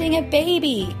expecting a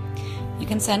baby. You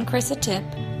can send Chris a tip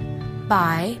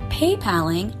by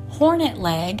PayPaling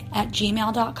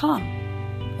hornetleg@gmail.com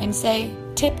and say,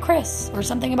 tip Chris, or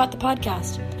something about the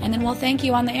podcast, and then we'll thank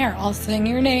you on the air. I'll sing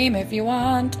your name if you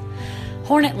want.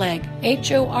 Hornetleg,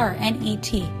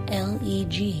 HORNETLEG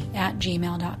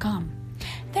 @gmail.com.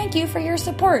 Thank you for your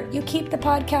support. You keep the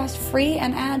podcast free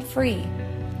and ad-free.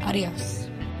 Adios.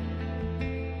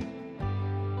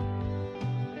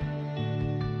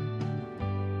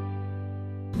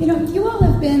 You all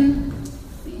have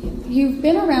you've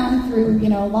been around through,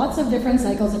 lots of different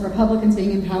cycles of Republicans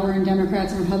being in power and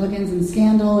Democrats and Republicans and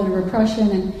scandal and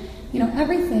repression and,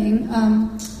 everything.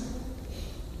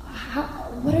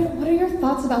 What are your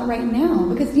thoughts about right now?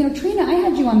 Because, Trina, I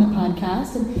had you on the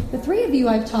podcast, and the three of you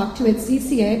I've talked to at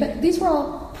CCA, but these were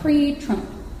all pre-Trump.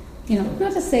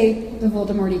 Not to say the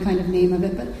Voldemort-y kind of name of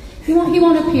it, but he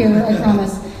won't appear, I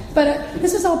promise. But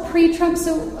this is all pre-Trump,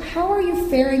 so how are you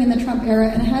faring in the Trump era,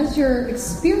 and has your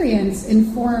experience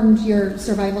informed your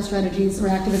survival strategies or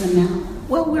activism now?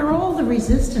 Well, we're all the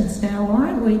resistance now,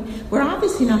 aren't we? We're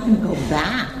obviously not going to go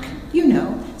back,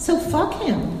 so fuck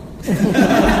him.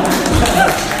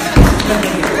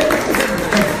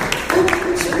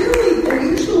 What's really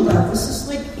unusual about this is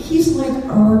he's like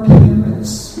our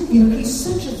parents. He's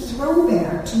such a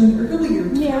throwback to an earlier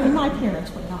time. Yeah, my parents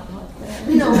were not like that.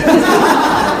 You know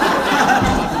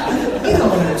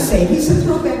what I'm saying. He's a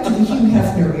throwback to the Hugh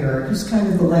Hefner era. He's kind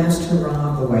of the last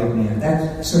hurrah of the white man.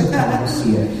 That's sort of how I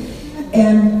see it.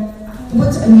 And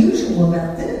what's unusual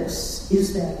about this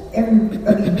is that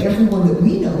everyone that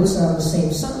we know is on the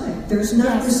same side. There's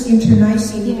not this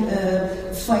internecine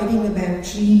fighting about,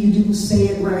 gee, you didn't say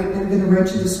it right, and I'm going to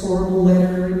write you this horrible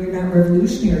letter, and you're not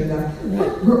revolutionary enough.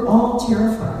 We're all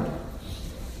terrified.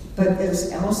 But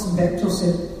as Alison Bechtel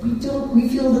said, we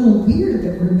feel a little weird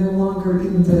that we're no longer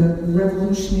in the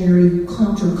revolutionary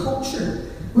counterculture.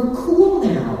 We're cool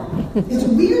now. It's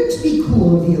weird to be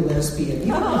cool and be a lesbian.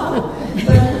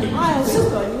 But I also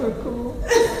thought you were cool.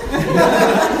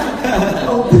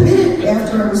 The minute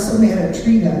after I was so mad at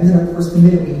Trina, and then of course the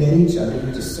minute we met each other,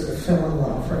 we just sort of fell in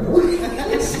love right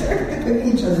away. We started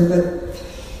with each other, but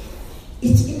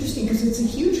it's interesting because it's a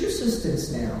huge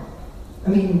resistance now.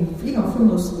 For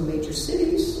most of the major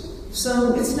cities.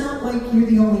 So it's not like you're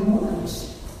the only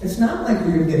ones. It's not like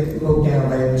you're going to get mowed down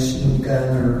by a machine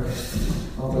gun or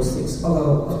all those things.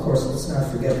 Although, of course, let's not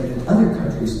forget that in other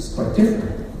countries it's quite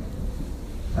different.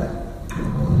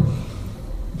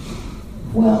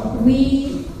 Well,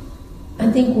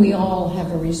 I think we all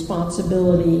have a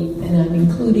responsibility, and I'm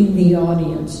including the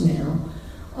audience now,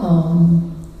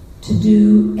 to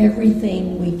do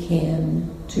everything we can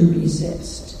to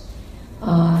resist.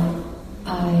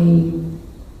 I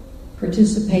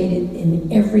participated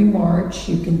in every march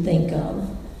you can think of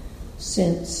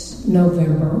since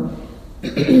November,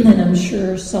 and I'm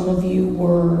sure some of you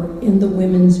were in the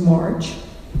Women's March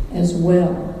as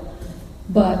well.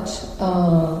 But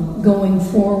going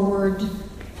forward,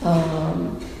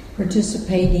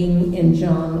 participating in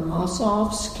John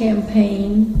Ossoff's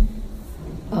campaign,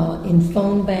 in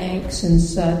phone banks and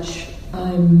such,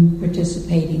 I'm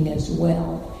participating as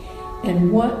well.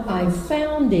 And what I've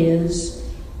found is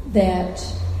that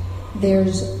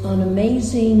there's an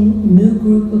amazing new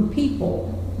group of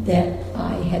people that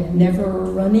I had never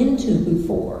run into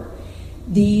before.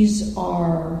 These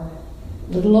are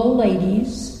little old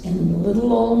ladies and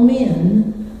little old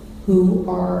men who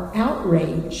are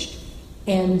outraged.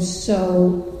 And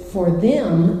so for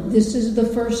them, this is the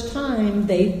first time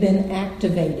they've been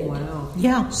activated. Wow.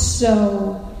 Yeah.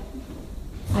 So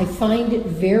I find it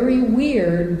very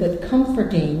weird but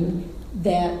comforting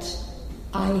that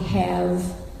I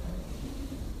have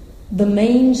the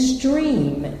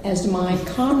mainstream as my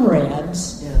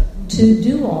comrades to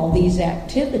do all these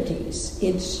activities.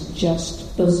 It's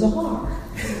just bizarre.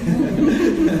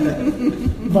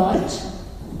 But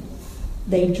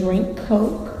they drink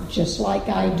Coke just like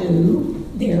I do.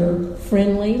 They're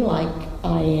friendly like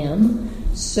I am.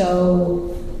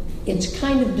 So it's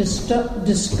kind of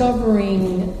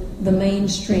discovering the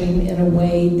mainstream in a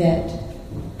way that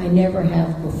I never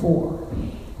have before.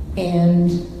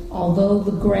 And although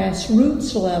the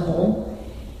grassroots level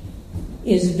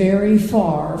is very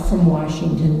far from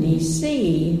Washington,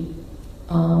 D.C.,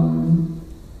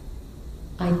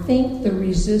 I think the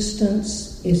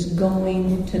resistance is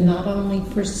going to not only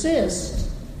persist,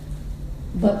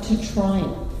 but to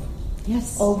triumph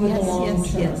over the long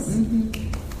term. Yes. Mm-hmm.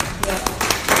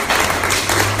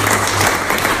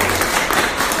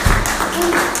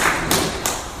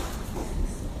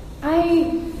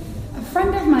 A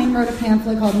friend of mine wrote a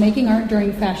pamphlet called Making Art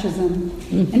During Fascism,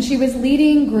 and she was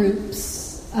leading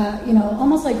groups,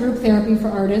 almost like group therapy for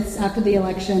artists after the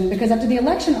election, because after the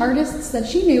election, artists that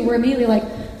she knew were immediately like,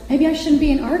 maybe I shouldn't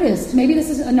be an artist. Maybe this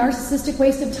is a narcissistic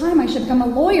waste of time. I should become a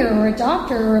lawyer or a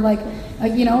doctor or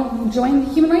join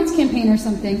the Human Rights Campaign or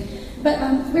something. But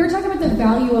we were talking about the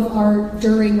value of art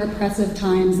during repressive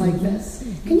times like this.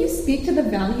 Can you speak to the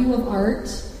value of art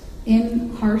in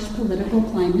harsh political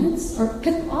climates? Or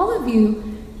because all of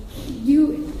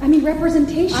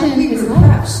representation Are we is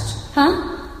repressed?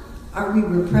 Huh? Are we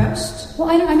repressed?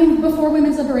 Well, before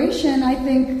women's liberation, I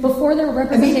think before there were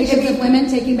representations of women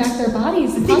taking back their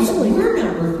bodies, possibly. We're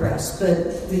not repressed,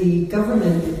 but the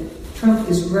government Trump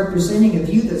is representing a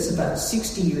view that's about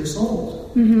 60 years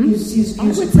old. Mm-hmm. His views I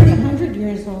would are say 100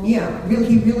 years old. Yeah,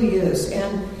 he really is.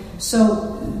 And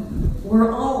so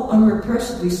we're all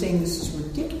unrepressedly saying this is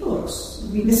ridiculous. I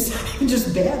mean, it's not even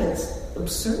just bad, it's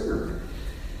absurd.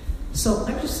 So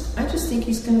I just think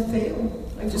he's going to fail.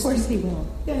 Of course he will.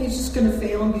 Yeah, he's just going to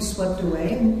fail and be swept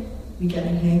away, and we got to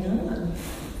hang on.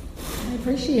 I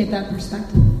appreciate that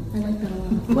perspective. I like that a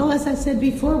lot. Well, as I said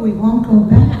before, we won't go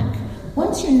back.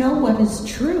 Once you know what is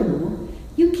true,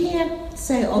 you can't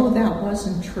say, oh, that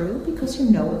wasn't true, because you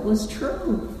know it was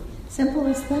true. Simple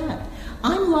as that.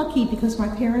 I'm lucky because my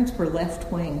parents were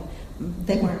left-wing.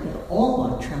 They weren't at all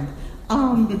on Trump.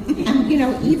 And,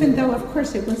 even though, of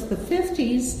course, it was the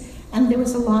 50s, and there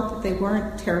was a lot that they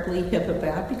weren't terribly hip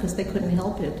about because they couldn't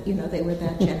help it. They were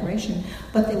that generation.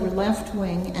 But they were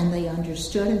left-wing, and they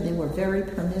understood, and they were very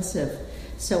permissive.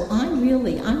 So I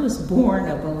was born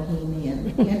a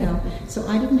bohemian, so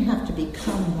I didn't have to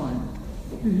become one.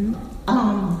 Mm-hmm.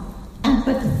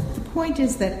 But the point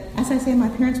is that, as I say, my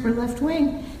parents were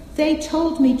left-wing. They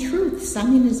told me truths.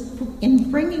 In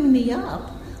bringing me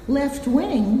up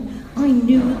left-wing, I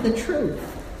knew the truth.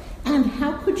 And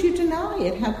how could you deny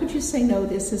it? How could you say, no,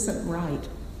 this isn't right?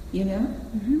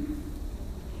 Mm-hmm.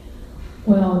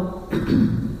 Well,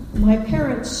 my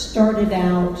parents started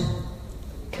out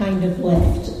kind of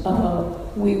left.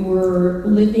 We were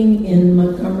living in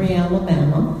Montgomery,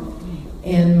 Alabama,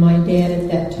 and my dad at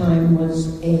that time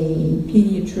was a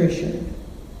pediatrician,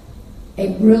 a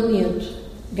brilliant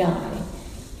guy.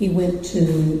 He went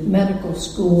to medical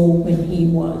school when he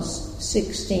was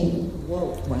 16.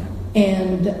 Whoa, wow.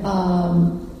 And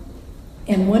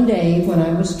one day when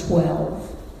I was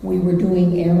 12, we were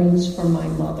doing errands for my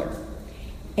mother.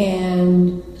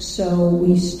 And so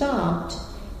we stopped,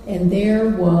 and there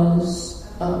was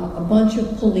a bunch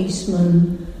of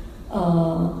policemen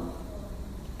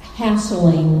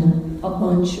hassling a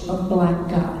bunch of black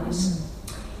guys.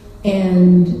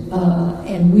 And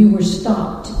we were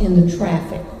stopped in the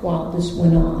traffic while this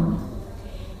went on.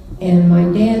 And my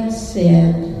dad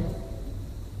said,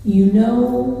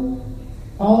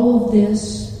 all of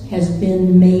this has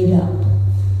been made up.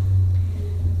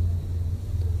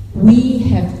 We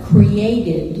have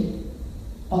created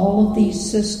all of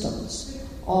these systems,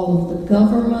 all of the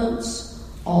governments,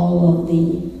 all of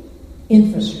the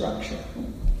infrastructure.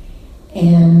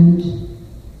 And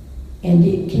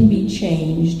it can be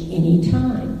changed any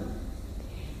time.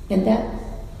 And that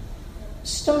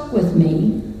stuck with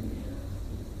me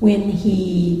when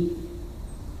he,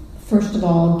 first of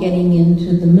all, getting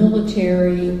into the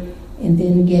military, and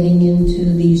then getting into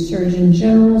the Surgeon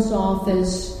General's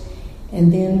office,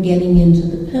 and then getting into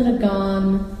the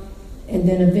Pentagon, and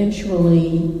then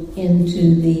eventually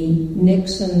into the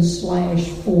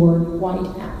Nixon/Ford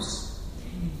White House.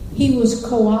 He was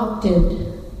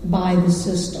co-opted by the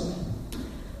system.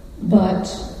 But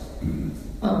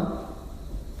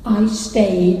I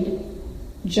stayed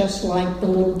just like the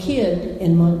little kid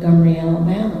in Montgomery,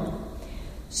 Alabama.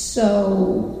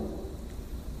 So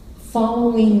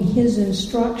following his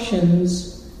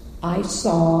instructions I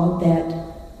saw that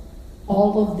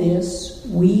all of this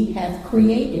we have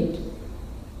created,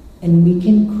 and we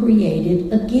can create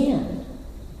it again.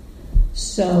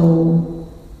 So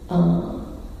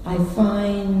I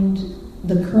find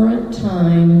the current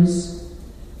times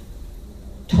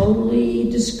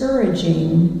totally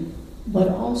discouraging, but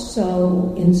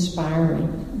also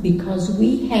inspiring, because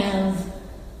we have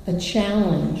a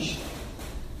challenge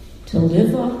to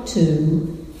live up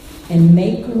to and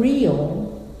make real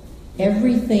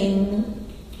everything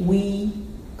we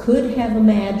could have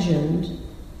imagined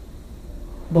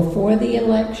before the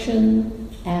election,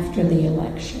 after the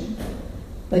election.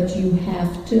 But you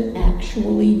have to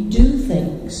actually do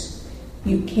things.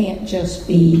 You can't just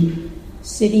be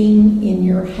sitting in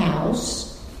your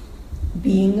house,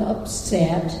 being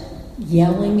upset,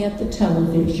 yelling at the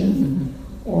television,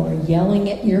 or yelling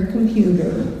at your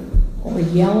computer, or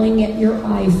yelling at your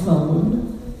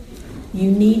iPhone.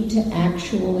 You need to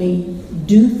actually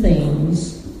do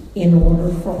things in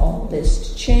order for all this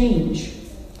to change.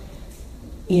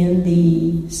 In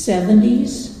the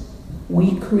 70s,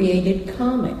 we created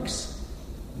comics,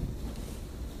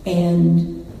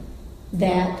 and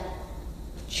that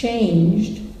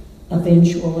changed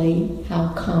eventually how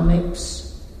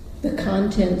comics, the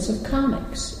contents of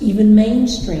comics, even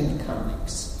mainstream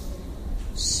comics.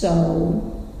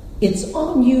 So it's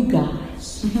on you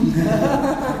guys.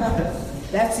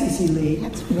 That's easy, Lee.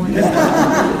 That's wonderful.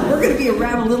 We're going to be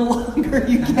around a little longer.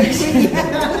 You can't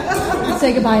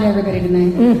Say goodbye to everybody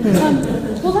tonight.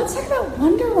 Well, let's talk about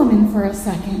Wonder Woman for a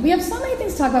second. We have so many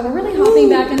things to talk about. We're really hopping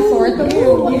back and forth. But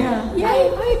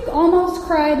I almost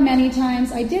cried many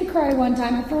times. I did cry one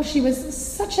time. I felt she was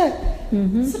such a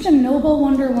noble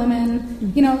Wonder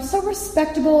Woman. You know, so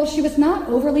respectable. She was not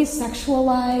overly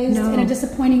sexualized in a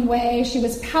disappointing way. She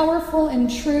was powerful and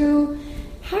true.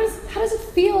 How does it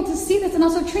feel to see this? And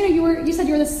also, Trina, you said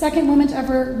you were the second woman to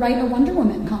ever write a Wonder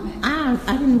Woman comic. I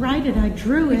didn't write it, I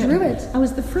drew it. You drew it. I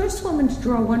was the first woman to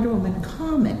draw a Wonder Woman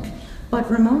comic,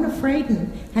 but Ramona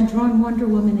Fradon had drawn Wonder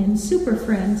Woman in Super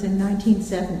Friends in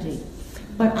 1970.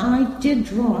 But I did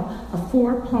draw a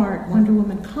 4-part Wonder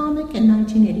Woman comic in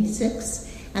 1986,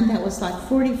 and that was like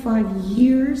 45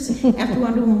 years after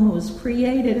Wonder Woman was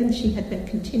created, and she had been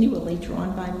continually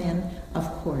drawn by men, of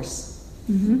course.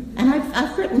 Mm-hmm. And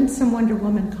I've written some Wonder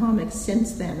Woman comics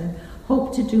since then and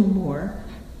hope to do more.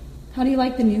 How do you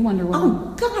like the new Wonder Woman?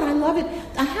 Oh, God, I love it.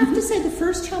 I have to say the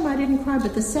first time I didn't cry,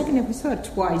 but the second time, I saw it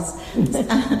twice.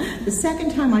 The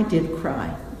second time I did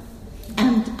cry.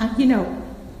 And,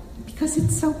 because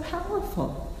it's so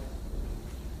powerful.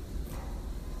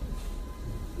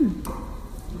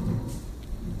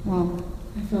 Well,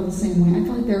 I feel the same way. I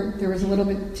feel like there was a little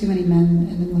bit too many men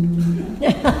in the Wonder Woman.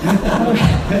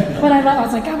 But I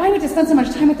was like, God, why would you spend so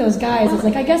much time with those guys? It's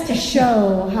like, I guess to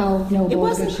show how noble it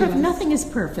wasn't good she perfect. was. Nothing is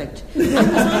perfect.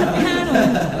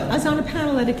 I was on a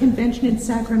panel at a convention in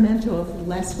Sacramento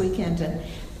last weekend,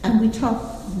 and we talked.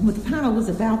 The panel was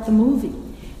about the movie,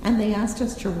 and they asked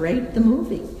us to rate the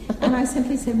movie, and I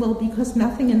simply said, well, because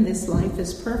nothing in this life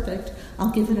is perfect,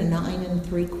 I'll give it a 9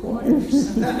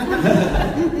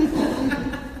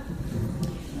 3/4.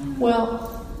 Well,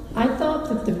 I thought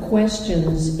that the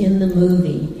questions in the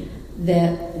movie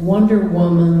that Wonder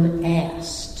Woman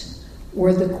asked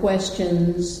were the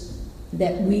questions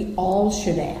that we all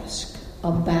should ask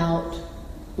about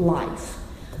life.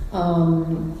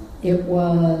 It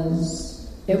was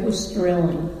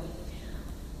thrilling.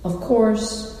 Of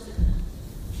course,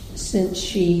 since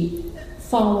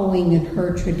following in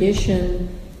her tradition,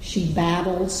 she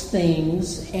battles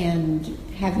things, and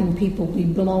having people be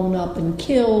blown up and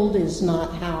killed is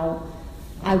not how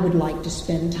I would like to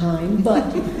spend time, but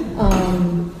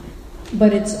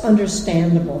it's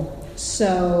understandable.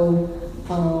 So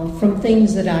from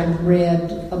things that I've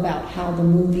read about how the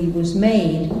movie was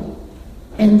made,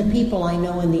 and the people I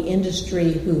know in the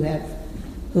industry who have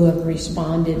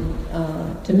responded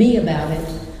to me about it,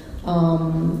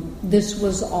 this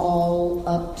was all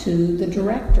up to the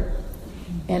director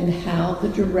and how the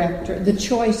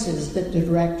choices that the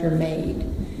director made.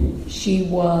 She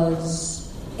was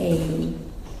a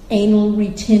anal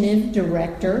retentive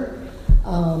director,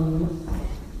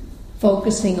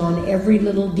 focusing on every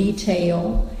little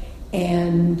detail,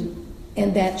 and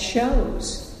that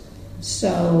shows.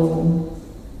 So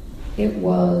it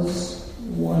was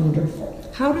wonderful.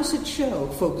 How does it show,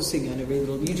 focusing on every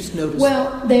little? You just noticed.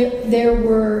 Well, there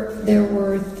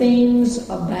were things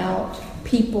about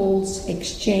people's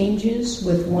exchanges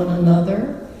with one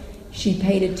another. She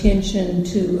paid attention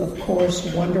to, of course,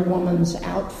 Wonder Woman's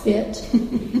outfit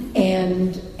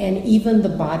and even the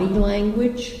body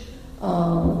language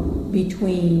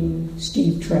between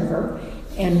Steve Trevor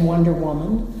and Wonder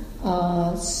Woman.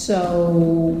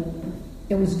 So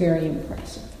it was very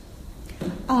impressive.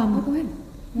 Go ahead.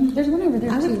 There's one over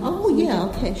there, too.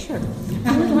 Okay, sure.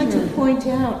 I would like to point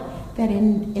out that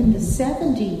in the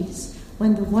 70s,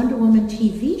 when the Wonder Woman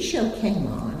TV show came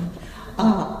on,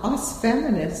 us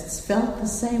feminists felt the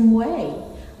same way.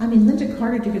 I mean, Linda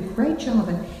Carter did a great job,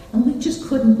 and we just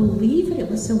couldn't believe it. It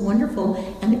was so wonderful.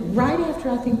 And right after,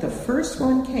 I think, the first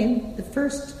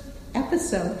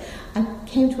episode, I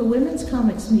came to a women's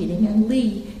comics meeting, and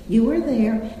Lee, you were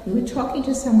there. You were talking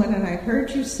to someone, and I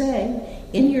heard you say,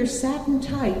 "In your satin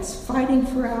tights, fighting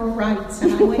for our rights."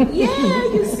 And I went, "Yeah,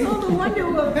 you saw the Wonder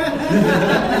Woman."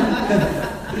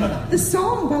 The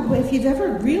song, by the way, if you've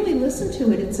ever really listened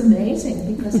to it, it's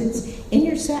amazing because it's "In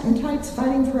your satin tights,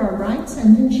 fighting for our rights,"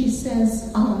 and then she says,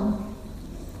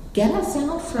 "Get us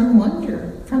out from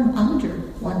under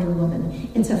Wonder Woman."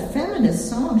 It's a feminist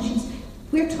song. She's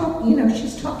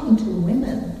talking to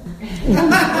women.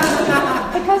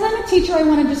 Because I'm a teacher, I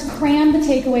want to just cram the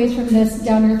takeaways from this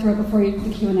down your throat before the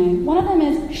Q&A. One of them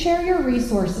is share your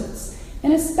resources.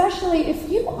 And especially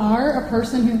if you are a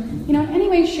person who, in any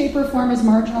way, shape, or form is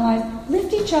marginalized,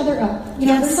 lift each other up.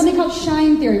 There's something called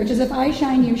shine theory, which is if I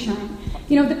shine, you shine.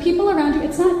 The people around you,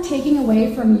 it's not taking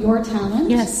away from your talent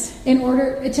in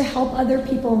order to help other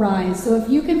people rise. So if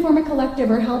you can form a collective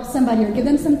or help somebody or give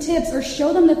them some tips or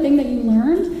show them the thing that you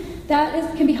learned,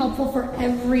 can be helpful for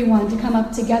everyone to come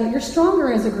up together. You're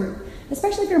stronger as a group,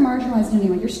 especially if you're marginalized in any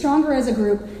way. You're stronger as a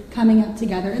group coming up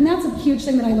together. And that's a huge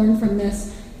thing that I learned from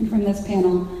this and from this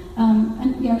panel.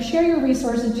 Share your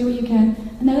resources, do what you can.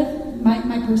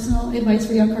 My personal advice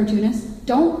for young cartoonists,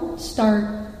 don't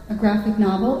start a graphic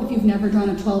novel if you've never drawn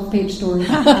a 12-page story. If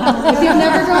you've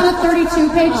never drawn a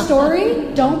 32-page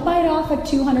story, don't bite off a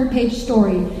 200-page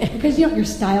story because your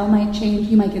style might change.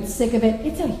 You might get sick of it.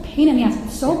 It's a pain in the ass.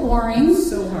 It's so boring. It's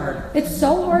so hard. It's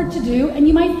so hard to do, and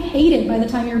you might hate it by the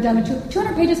time you're done.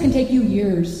 200 pages can take you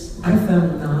years. I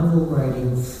found novel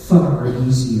writing far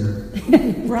easier.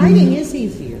 Writing is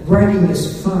easier. Writing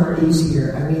is far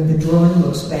easier. I mean, the drawing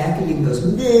looks back and you can go,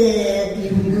 bleh, you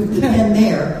can move the pen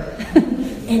there.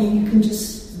 And you can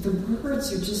the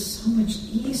words are just so much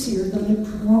easier than the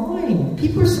drawing.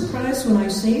 People are surprised when I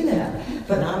say that.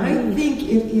 But I think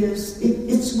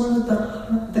it's one of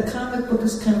the comic book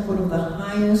is kind of one of the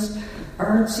highest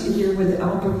arts in there with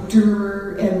Albert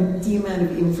Dürer and the amount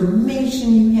of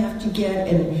information you have to get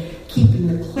and keeping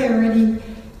the clarity.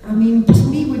 I mean, to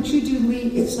me, what you do,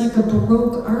 Lee, it's like a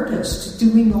Baroque artist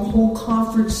doing a whole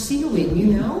coffered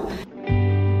ceiling,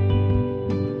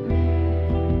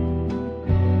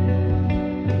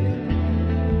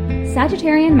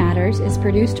 Sagittarian Matters is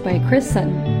produced by Chris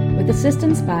Sutton, with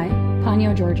assistance by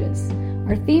Ponyo Georges.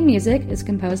 Our theme music is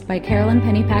composed by Carolyn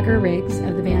Pennypacker Riggs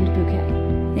of the band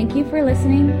Bouquet. Thank you for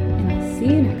listening, and I'll see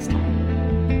you next time.